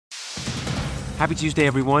Happy Tuesday,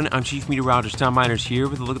 everyone. I'm Chief Meteorologist Tom Miners here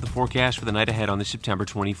with a look at the forecast for the night ahead on this September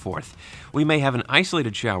 24th. We may have an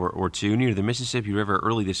isolated shower or two near the Mississippi River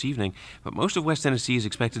early this evening, but most of West Tennessee is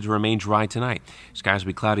expected to remain dry tonight. Skies will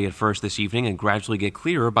be cloudy at first this evening and gradually get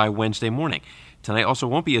clearer by Wednesday morning. Tonight also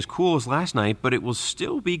won't be as cool as last night, but it will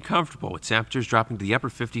still be comfortable, with temperatures dropping to the upper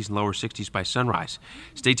 50s and lower 60s by sunrise.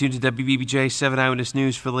 Stay tuned to WBBJ 7 Eyewitness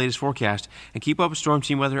News for the latest forecast, and keep up with Storm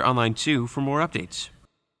Team Weather Online 2 for more updates.